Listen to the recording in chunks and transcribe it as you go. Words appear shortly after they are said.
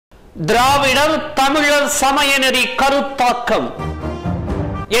திராவிடர் தமிழர் சமயநெறி கருத்தாக்கம்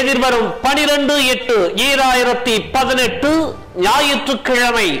எதிர்வரும் 12/8/2018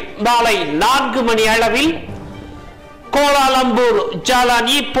 ஞாயிற்றுக்கிழமை மாலை 4 மணி அளவில் கோலாலம்பூர் ஜாலான்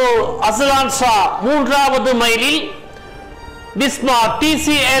ஈப்போ அசலான்சா 3வது மைலில் பிஸ்மா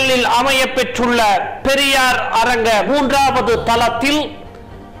TCL அமைய பெற்றுள்ள பெரியார் அரங்க 3வது தளத்தில்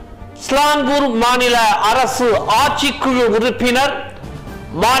ஸ்லாங்கூர் மாநில அரசு ஆட்சிக்குழு உறுப்பினர்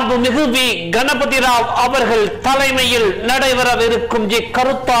மாண்புமிகு வி கணபதி ராவ் அவர்கள் தலைமையில் நடைபெறவிருக்கும்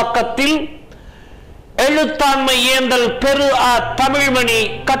இக்கருத்தாக்கத்தில் எழுத்தாண்மை ஏந்தல் பெரு தமிழ்மணி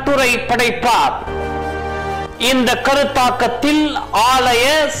கட்டுரை படைப்பார். இந்த கருத்தாக்கத்தில் ஆலய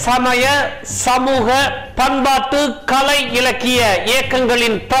சமய சமூக பண்பாட்டு கலை இலக்கிய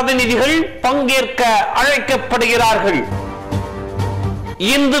இயக்கங்களின் பிரதிநிதிகள் பங்கேற்க அழைக்கப்படுகிறார்கள்.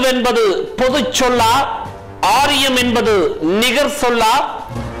 இந்து என்பது பொது சொல்லா, ஆரியம் என்பது நிகர் சொல்லா,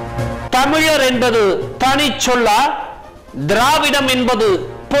 தமிழர் என்பது தனி சொல்லா, திராவிடம் என்பது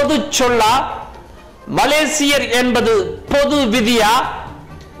பொது சொல்லா, மலேசியர் என்பது பொது விதியா,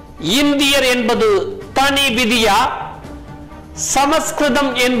 இந்தியர் என்பது தனி விதியா,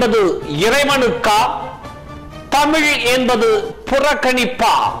 சமஸ்கிருதம் என்பது இறைவனுக்கா, தமிழ் என்பது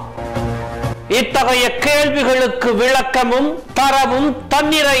புறக்கணிப்பா? இத்தகைய கேள்விகளுக்கு விளக்கமும் தரவும்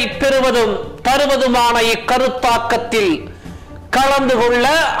தண்ணீரை பெறுவதும் தருவதுமான இக்கருத்தாக்கத்தில் கலந்து கொள்ள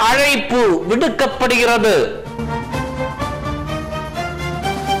அழைப்பு விடுக்கப்படுகிறது.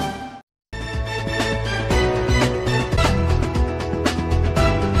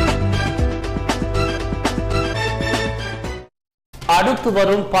 அடுத்து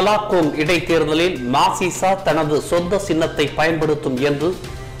வரும் பலாக்கோங் இடைத்தேர்தலில் மாசிசா தனது சொந்த சின்னத்தை பயன்படுத்தும் என்று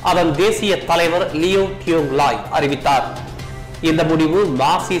அதன் தேசிய தலைவர் லியோ கியோங் லாய் அறிவித்தார். இந்த முடிவு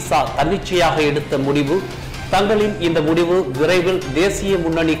மாசிசா தன்னிச்சையாக எடுத்த முடிவு. தங்களின் இந்த முடிவு விரைவில் தேசிய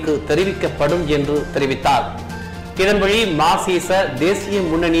முன்னணிக்கு தெரிவிக்கப்படும் என்று தெரிவித்தார். இதன் வழி மாசிசா தேசிய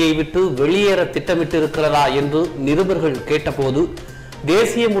முன்னணியை விட்டு வெளியேற திட்டமிட்டிருக்கிறதா என்று நிருபர்கள் கேட்டபோது,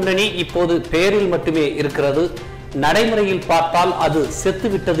 தேசிய முன்னணி இப்போது பெயரில் மட்டுமே இருக்கிறது, நடைமுறையில் பார்த்தால் அது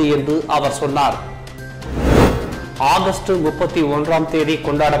செத்துவிட்டது என்று அவர் சொன்னார். ஆகஸ்ட் 31ஆம் தேதி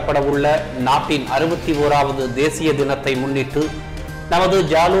கொண்டாடப்பட உள்ள நாட்டின் 61வது தேசிய தினத்தை முன்னிட்டு நமது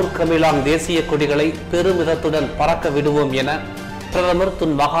ஜாலூர் கமிலாங் தேசிய கொடிகளை பெருமிதத்துடன் பறக்க விடுவோம் என பிரதமர்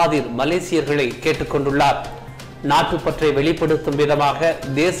துன் மகாதீர் மலேசியர்களை கேட்டுக்கொண்டுள்ளார். நாட்டுப்பற்றை வெளிப்படுத்தும் விதமாக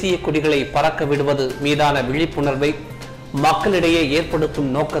தேசிய கொடிகளை பறக்க விடுவது மீதான விழிப்புணர்வை மக்களிடையே ஏற்படுத்தும்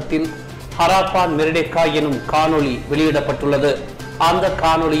நோக்கத்தில் ஹராப்பான் மெரிடேக்கா எனும் காணொளி வெளியிடப்பட்டுள்ளது. அந்த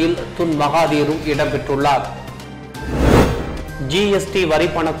காணொளியில் துன் மகாதீரும் இடம்பெற்றுள்ளார். GST வரி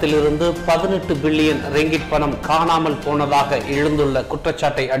பணத்திலிருந்து 18 பில்லியன் ரிங்கிட் பணம் காணாமல் போனதாக எழுந்துள்ள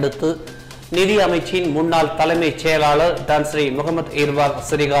குற்றச்சாட்டை அடுத்து நிதி அமைச்சின் முன்னாள் தலைமைச் செயலாளர் டான்ஸ்ரீ முகமது இர்வான்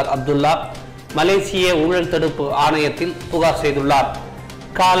சிரிகார் அப்துல்லா மலேசிய ஊழல் தடுப்பு ஆணையத்தில் புகார் செய்துள்ளார்.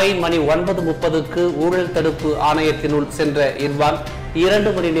 காலை மணி 9:30க்கு ஊழல் தடுப்பு ஆணையத்தினுள் சென்ற இர்வான் 2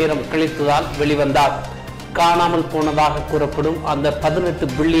 மணி நேரம் கழித்துதான் வெளிவந்தார். காணாமல் போனதாக கூறப்படும் அந்த 18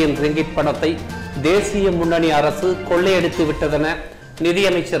 பில்லியன் ரிங்கிட் பணத்தை தேசிய முன்னணி அரசு கொள்ளையடித்து விட்டதென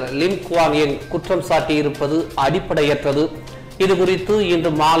நிதியமைச்சர் லிம் குவாங் யங் குற்றம் சாட்டியிருப்பது அடிப்படையற்றது. இது குறித்து இன்று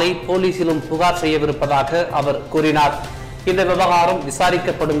மாலை போலீசிலும் புகார் செய்யவிருப்பதாக அவர் கூறினார். இந்த விவகாரம்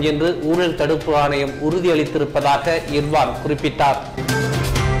விசாரிக்கப்படும் என்று ஊழல் தடுப்பு ஆணையம் உறுதியளித்திருப்பதாக இர்வான் குறிப்பிட்டார்.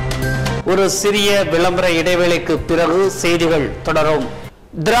 ஒரு சிறிய விளம்பர இடைவேளைக்கு பிறகு செய்திகள் தொடரும்.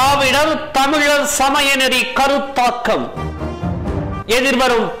 திராவிடர் தமிழர் சமயநெறி கருத்தாக்கம்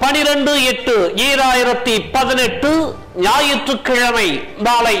எதிர்வரும் 12/8/2018 ஞாயிற்றுக்கிழமை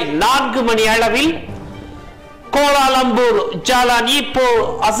மாலை 4 மணி அளவில் கோலாலம்பூர் ஜாலான் ஈப்போ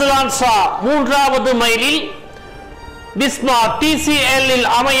அசலான்சா 3வது மைலில் பிஸ்மா TCL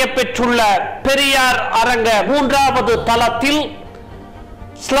அமைய பெற்றுள்ள பெரியார் அரங்க 3வது தளத்தில்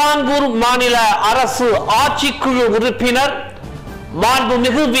ஸ்லாங்கூர் மாநில அரசு ஆட்சிக்குழு உறுப்பினர்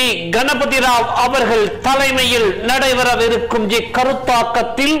மாண்புமிகு வி கணபதி ராவ் அவர்கள் தலைமையில் நடைபெறவிருக்கும்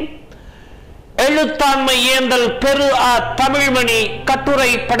இக்கருத்தாக்கத்தில் எழுத்தாண்மை ஏந்தல் பெரு தமிழ்மணி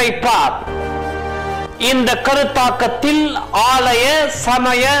கட்டுரை படைப்பார். இந்த கருத்தாக்கத்தில் ஆலய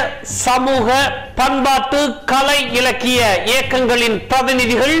சமய சமூக பண்பாட்டு கலை இலக்கிய இயக்கங்களின்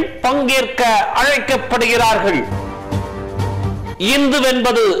பிரதிநிதிகள் பங்கேற்க அழைக்கப்படுகிறார்கள். இந்து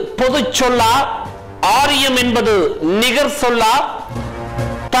என்பது பொது சொல்லா, ஆரியம் என்பது நிகர் சொல்லா,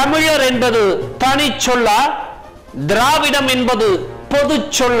 தமிழர் என்பது தனி சொல்லா, திராவிடம் என்பது பொது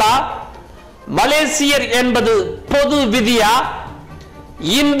சொல்லா, மலேசியர் என்பது பொது விதியா,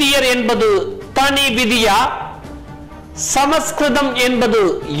 இந்தியர் என்பது தனி விதியா, சமஸ்கிருதம் என்பது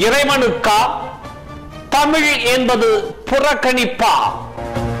இறைவனுக்கா, தமிழ் என்பது புறக்கணிப்பா?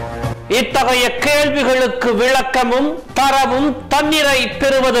 இத்தகைய கேள்விகளுக்கு விளக்கமும் தரவும் தண்ணீரை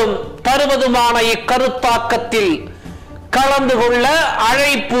பெறுவதும் தருவதுமான இக்கருத்தாக்கத்தில் கலந்து கொள்ள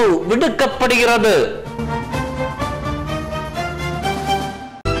அழைப்பு விடுக்கப்படுகிறது.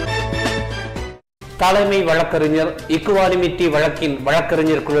 தலைமை வழக்கறிஞர் இக்குவானிமிட்டி வழக்கின்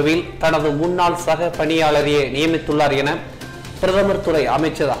வழக்கறிஞர் குழுவில் தனது முன்னாள் சக பணியாளரையே நியமித்துள்ளார் என பிரதமர் துறை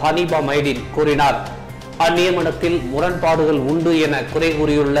அமைச்சர் ஹனீபா மைதீன் கூறினார். அந்நியமனத்தில் முரண்பாடுகள் உண்டு என குறை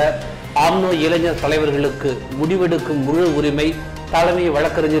கூறியுள்ள ஆம்னோ இளைஞர் தலைவர்களுக்கு முடிவெடுக்கும் முழு உரிமை தலைமை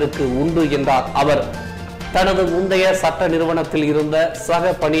வழக்கறிஞருக்கு உண்டு என்றார் அவர். தனது முந்தைய சட்ட நிறுவனத்தில் இருந்த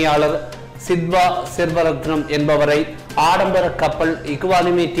சக பணியாளர் சித்வா செர்வரத்னம் என்பவரை ஆடம்பர கப்பல்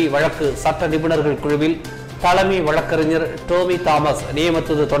இக்குவானிமிட்டி வழக்கு சட்ட நிபுணர்கள் குழுவில் தலைமை வழக்கறிஞர் டோமி தாமஸ்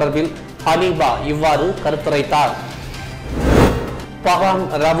நியமித்தது தொடர்பில் ஹனீபா இவ்வாறு கருத்துரைத்தார். பகாங்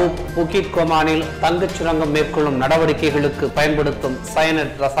ரவு புகிட் கோமானில் தங்கச் சுரங்கம் மேற்கொள்ளும் நடவடிக்கைகளுக்கு பயன்படுத்தும்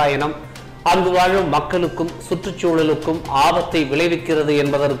சயனைட் ரசாயனம் அங்கு வாழும் மக்களுக்கும் சுற்றுச்சூழலுக்கும் ஆபத்தை விளைவிக்கிறது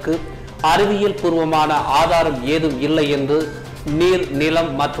என்பதற்கு அறிவியல் பூர்வமான ஆதாரம் ஏதும் இல்லை என்று நீர்,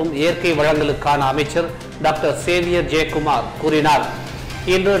 நிலம் மற்றும் இயற்கை வளங்களுக்கான அமைச்சர் டாக்டர் சேவியர் ஜெயக்குமார் கூறினார்.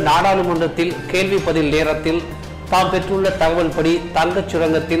 இன்று நாடாளுமன்றத்தில் கேள்வி பதில் நேரத்தில் தாம் பெற்றுள்ள தகவல் படி தங்கச்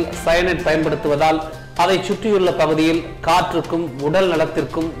சுரங்கத்தில் சயனைட் பயன்படுத்துவதால் அதை சுற்றியுள்ள பகுதியில் காற்றுக்கும் உடல்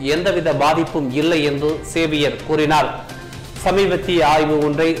நலத்திற்கும் எந்தவித பாதிப்பும் இல்லை என்று சேவியர் கூறினார். சமீபத்திய ஆய்வு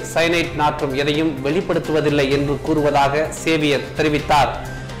ஒன்றை சயனைட் நாற்றம் எதையும் வெளிப்படுத்துவதில்லை என்று கூறுவதாக சேவியர் தெரிவித்தார்.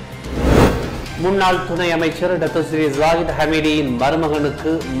 முன்னாள் துணை அமைச்சர் டாக்டர் திசாய்கல் ஹமீடியின்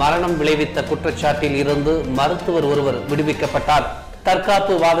மருமகனுக்கு மரணம் விளைவித்த குற்றச்சாட்டில் இருந்து மருத்துவர் ஒருவர் விடுவிக்கப்பட்டார்.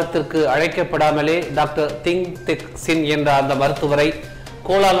 தற்காப்பு வாதத்திற்கு அழைக்கப்படாமலே டாக்டர் திங் தெக் சின் என்ற அந்த மருத்துவரை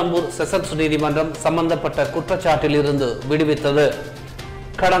கோலாலம்பூர் செஷன்ஸ் நீதிமன்றம் சம்பந்தப்பட்ட குற்றச்சாட்டில் இருந்து விடுவித்தது.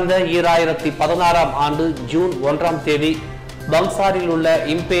 கடந்த 2016ஆம் ஆண்டு ஜூன் 1ஆம் தேதி பங்சாரில் உள்ள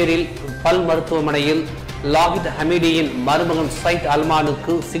இம்பேரில் பல் மருத்துவமனையில் லாகித் ஹமீடியின் மருமகன் சைட்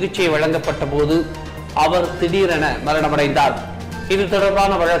அல்மானுக்கு சிகிச்சை வழங்கப்பட்ட போது அவர் திடீரென மரணமடைந்தார். இது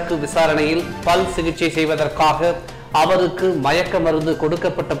தொடர்பான வழக்கு விசாரணையில் பல் சிகிச்சை செய்வதற்காக அவருக்கு மயக்க மருந்து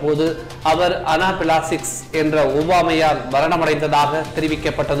கொடுக்கப்பட்ட போது அவர் அனாபிலாசிக்ஸ் என்ற ஒவ்வாமையால் மரணமடைந்ததாக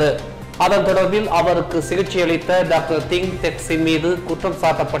தெரிவிக்கப்பட்டது. அதன் தொடர்பில் அவருக்கு சிகிச்சை அளித்த டாக்டர் திங் தெக் சின் மீது குற்றம்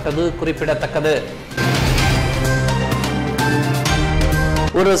சாட்டப்பட்டது குறிப்பிடத்தக்கது.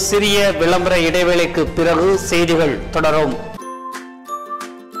 ஒரு சிறிய விளம்பர இடைவேளைக்கு பிறகு செய்திகள் தொடரும்.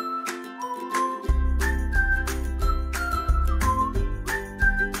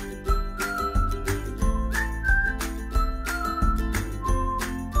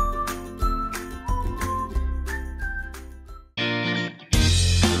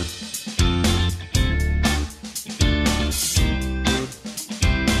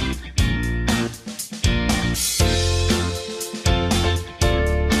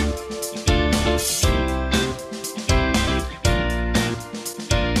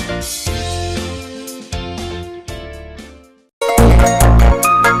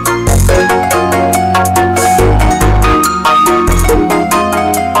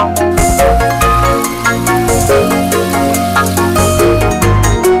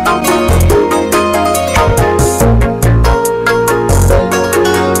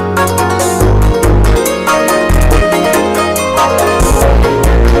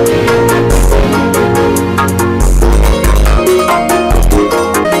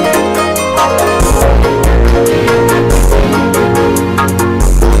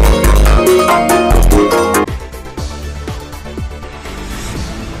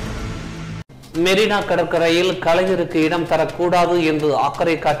 மெரினா கடற்கரையில் கலைஞருக்கு இடம் தரக்கூடாது என்று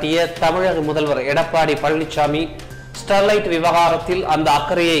அக்கறை காட்டிய தமிழக முதல்வர் எடப்பாடி பழனிசாமி ஸ்டெர்லைட் விவகாரத்தில் அந்த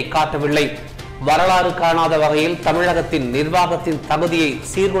அக்கறையை காட்டவில்லை. வரலாறு காணாத வகையில் தமிழகத்தின் நிர்வாகத்தின் தகுதியை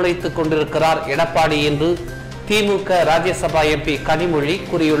சீர்குலைத்துக் கொண்டிருக்கிறார் எடப்பாடி என்று திமுக ராஜ்யசபா எம்பி கனிமொழி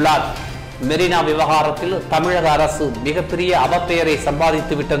கூறியுள்ளார். மெரினா விவகாரத்தில் தமிழக அரசு மிகப்பெரிய அவப்பெயரை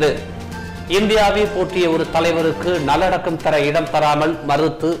சம்பாதித்து விட்டது. இந்தியாவை போற்றிய ஒரு தலைவருக்கு நல்லடக்கம் தர இடம் தராமல்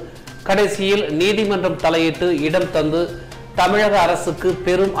மறுத்து கடைசியில் நீதிமன்றம் தலையிட்டு இடம் தந்து தமிழக அரசுக்கு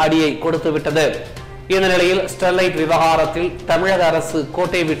பெரும் அடியை கொடுத்துவிட்டது. இந்த நிலையில் ஸ்டெர்லைட் விவகாரத்தில் தமிழக அரசு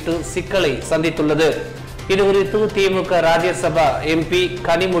கோட்டை விட்டு சிக்கலை சந்தித்துள்ளது. இதுகுறித்து திமுக ராஜ்யசபா எம்பி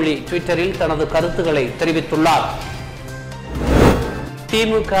கனிமொழி ட்விட்டரில் தனது கருத்துக்களை தெரிவித்துள்ளார்.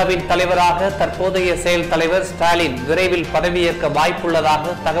 திமுகவின் தலைவராக தற்போதைய செயல் தலைவர் ஸ்டாலின் விரைவில் பதவியேற்க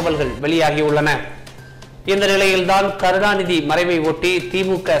வாய்ப்புள்ளதாக தகவல்கள் வெளியாகியுள்ளன. இந்த நிலையில்தான் கருணாநிதி மறைவை ஒட்டி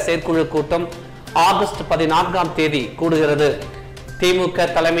திமுக செயற்குழு கூட்டம் ஆகஸ்ட் 14ஆம் தேதி கூடுகிறது. திமுக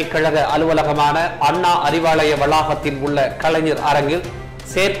தலைமை கழக அலுவலகமான அண்ணா அறிவாலய வளாகத்தில் உள்ள கலைஞர் அரங்கில்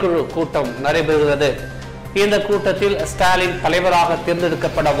செயற்குழு கூட்டம் நடைபெறுகிறது. இந்த கூட்டத்தில் ஸ்டாலின் தலைவராக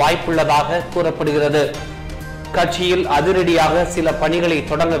தேர்ந்தெடுக்கப்பட வாய்ப்புள்ளதாக கூறப்படுகிறது. கட்சியில் அதிரடியாக சில பணிகளை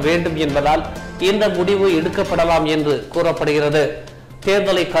தொடங்க வேண்டும் என்பதால் இந்த முடிவு எடுக்கப்படலாம் என்று கூறப்படுகிறது.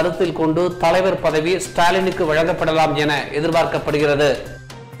 தேர்தலை கருத்தில் கொண்டு தலைவர் பதவி ஸ்டாலினுக்கு வழங்கப்படலாம் என எதிர்பார்க்கப்படுகிறது.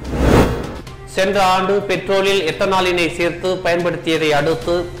 சென்ற ஆண்டு பெட்ரோலில் எத்தனாலினை சேர்த்து பயன்படுத்தியதை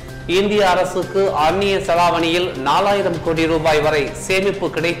அடுத்து இந்திய அரசுக்கு அந்நிய செலாவணியில் 4000 கோடி ரூபாய் வரை சேமிப்பு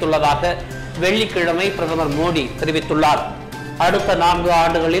கிடைத்துள்ளதாக வெள்ளிக்கிழமை பிரதமர் மோடி தெரிவித்துள்ளார். அடுத்த 4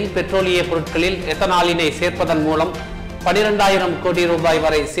 ஆண்டுகளில் பெட்ரோலிய பொருட்களில் எத்தனாலினை சேர்ப்பதன் மூலம் 12,000 கோடி ரூபாய்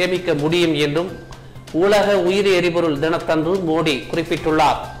வரை சேமிக்க முடியும் என்றும் உலக உயிரி எரிபொருள் தினத்தன்று மோடி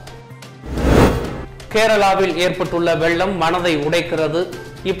குறிப்பிட்டுள்ளார். கேரளாவில் ஏற்பட்டுள்ள வெள்ளம் மனதை உடைக்கிறது.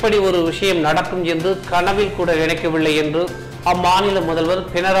 இப்படி ஒரு விஷயம் நடக்கும் என்று கனவில் கூட நினைக்கவில்லை என்று அம்மாநில முதல்வர்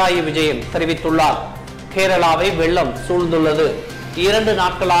பினராயி விஜயன் தெரிவித்துள்ளார். கேரளாவை வெள்ளம் சூழ்ந்துள்ளது. 2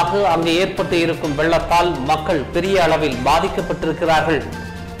 நாட்களாக அங்கு ஏற்பட்டு இருக்கும் வெள்ளத்தால் மக்கள் பெரிய அளவில் பாதிக்கப்பட்டிருக்கிறார்கள்.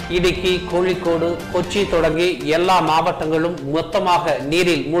 இடுக்கி, கோழிக்கோடு, கொச்சி தொடங்கி எல்லா மாவட்டங்களும் மொத்தமாக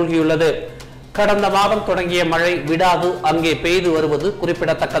நீரில் மூழ்கியுள்ளது. கடந்த மாதம் தொடங்கிய மழை விடாது அங்கே பெய்து வருவது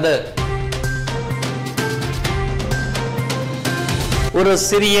குறிப்பிடத்தக்கது. ஒரு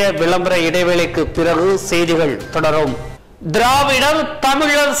சிறிய விளம்பர இடைவேளைக்கு பிறகு செய்திகள் தொடரும். திராவிடர்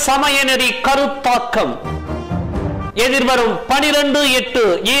தமிழர் சமயநெறி கருத்தாக்கம் எதிர்வரும்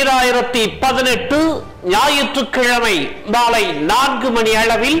 12/8/2018 ஞாயிற்றுக்கிழமை மாலை 4 மணி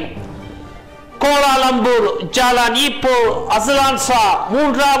அளவில் கோலாலம்பூர் ஜாலான் ஈப்போ அசலான்சா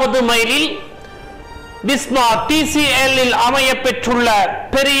 3வது மைலில் பிஸ்மா TCL அமைய பெற்றுள்ள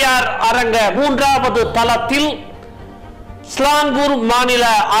பெரியார் அரங்க 3வது தளத்தில் ஸ்லாங்கூர் மாநில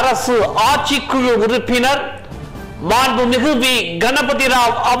அரசு ஆட்சிக்குழு உறுப்பினர் மாண்புமிகு வி கணபதி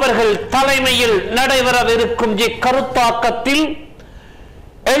ராவ் அவர்கள் தலைமையில் நடைபெறவிருக்கும் இக்கருத்தாக்கத்தில்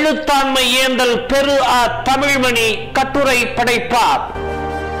எழுத்தாண்மை ஏந்தல் பெரு தமிழ்மணி கட்டுரை படைப்பார்.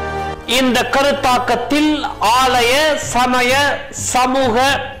 இந்த கருத்தாக்கத்தில் ஆலய, சமய, சமூக,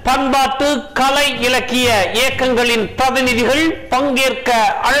 பண்பாட்டு, கலை, இலக்கிய இயக்கங்களின் பிரதிநிதிகள் பங்கேற்க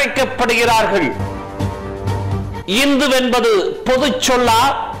அழைக்கப்படுகிறார்கள். இந்து என்பது பொது சொல்லா,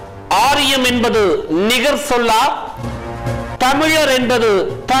 ஆரியம் என்பது நிகர் சொல்லா, தமிழர் என்பது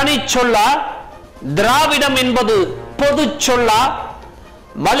தனி சொல்லா, திராவிடம் என்பது பொது சொல்லா,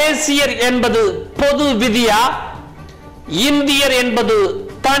 மலேசியர் என்பது பொது விதியா, இந்தியர் என்பது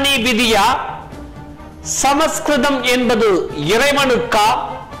தனி விதியா, சமஸ்கிருதம் என்பது இறைவனுக்கா,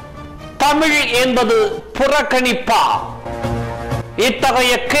 தமிழ் என்பது புறக்கணிப்பா?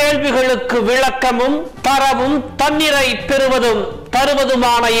 இத்தகைய கேள்விகளுக்கு விளக்கமும் தரவும் தண்ணீரை பெறுவதும்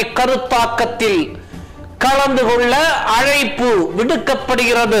தருவதுமான இக்கருத்தாக்கத்தில் கலந்து கொள்ள அழைப்பு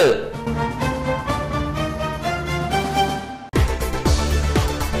விடுக்கப்படுகிறது.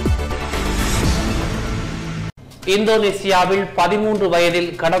 இந்தோனேசியாவில் 13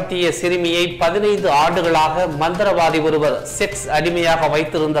 வயதில் கடத்திய சிறுமியை 15 ஆண்டுகளாக மந்திரவாதி ஒருவர் செக்ஸ் அடிமையாக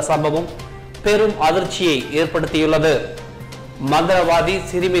வைத்திருந்த சம்பவம் பெரும் அதிர்ச்சியை ஏற்படுத்தியுள்ளது. மந்திரவாதி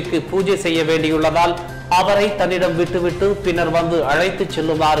சிறுமிக்கு பூஜை செய்ய வேண்டியுள்ளதால் அவரை தன்னிடம் விட்டுவிட்டு பின்னர் வந்து அழைத்து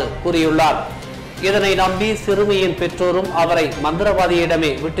செல்லுமாறு கூறியுள்ளார். இதனை நம்பி சிறுமியின் பெற்றோரும் அவரை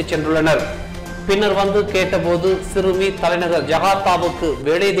மந்திரவாதியிடமே விட்டு சென்றுள்ளனர். பின்னர் வந்து கேட்டபோது சிறுமி தலைநகர் ஜகார்த்தாவுக்கு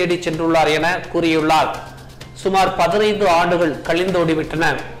வேலை தேடி சென்றுள்ளார் என கூறியுள்ளார். சுமார் 15 ஆண்டுகள் கழிந்தோடிவிட்டன.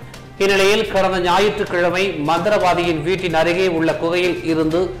 இந்நிலையில் கடந்த ஞாயிற்றுக்கிழமை மந்திரவாதியின் வீட்டின் அருகே உள்ள குகையில்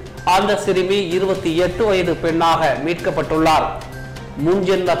இருந்து அந்த சிறுமி 28 வயது பெண்ணாக மீட்கப்பட்டுள்ளார்.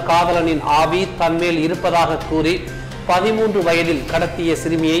 முன்ஜென்ம காதலனின் ஆவி தன்மேல் இருப்பதாக கூறி 13 வயதில் கடத்திய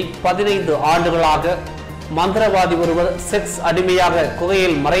சிறுமியை 15 ஆண்டுகளாக மந்திரவாதி ஒருவர் செக்ஸ் அடிமையாக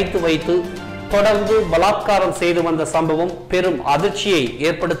குகையில் மறைத்து வைத்து தொடர்ந்து பலாத்காரம் செய்து வந்த சம்பவம் பெரும் அதிர்ச்சியை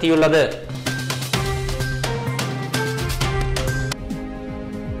ஏற்படுத்தியுள்ளது.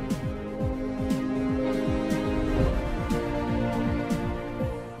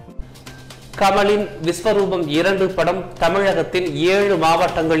 கமலின் விஸ்வரூபம் 2 படம் தமிழகத்தின் 7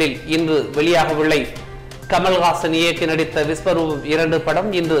 மாவட்டங்களில் இன்று வெளியாகவில்லை. கமல்ஹாசன் இயக்கி நடித்த விஸ்வரூபம் 2 படம்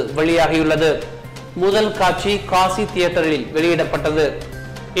இன்று வெளியாகியுள்ளது. முதல் காட்சி காசி தியேட்டரில் வெளியிடப்பட்டது.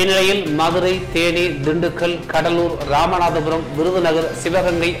 இந்நிலையில் மதுரை, தேனி, திண்டுக்கல், கடலூர், ராமநாதபுரம், விருதுநகர்,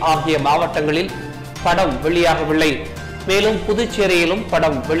 சிவகங்கை ஆகிய மாவட்டங்களில் படம் வெளியாகவில்லை. மேலும் புதுச்சேரியிலும்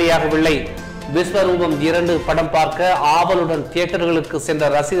படம் வெளியாகவில்லை. விஸ்வரூபம் 2 படம் பார்க்க ஆவலுடன் தியேட்டர்களுக்கு சென்ற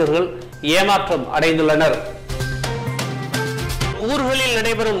ரசிகர்கள் ஏமாற்றம் அடைந்துள்ளனர். ஊர்களில்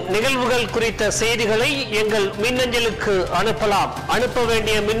நடைபெறும் நிகழ்வுகள் குறித்த செய்திகளை எங்கள் மின்னஞ்சலுக்கு அனுப்பலாம். அனுப்ப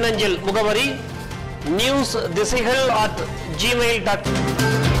வேண்டிய மின்னஞ்சல் முகவரி newsthisigal@gmail.com.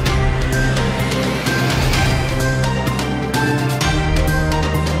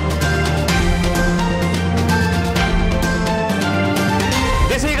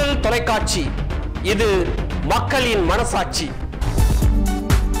 தொலைக்காட்சி, இது மக்களின் மனசாட்சி.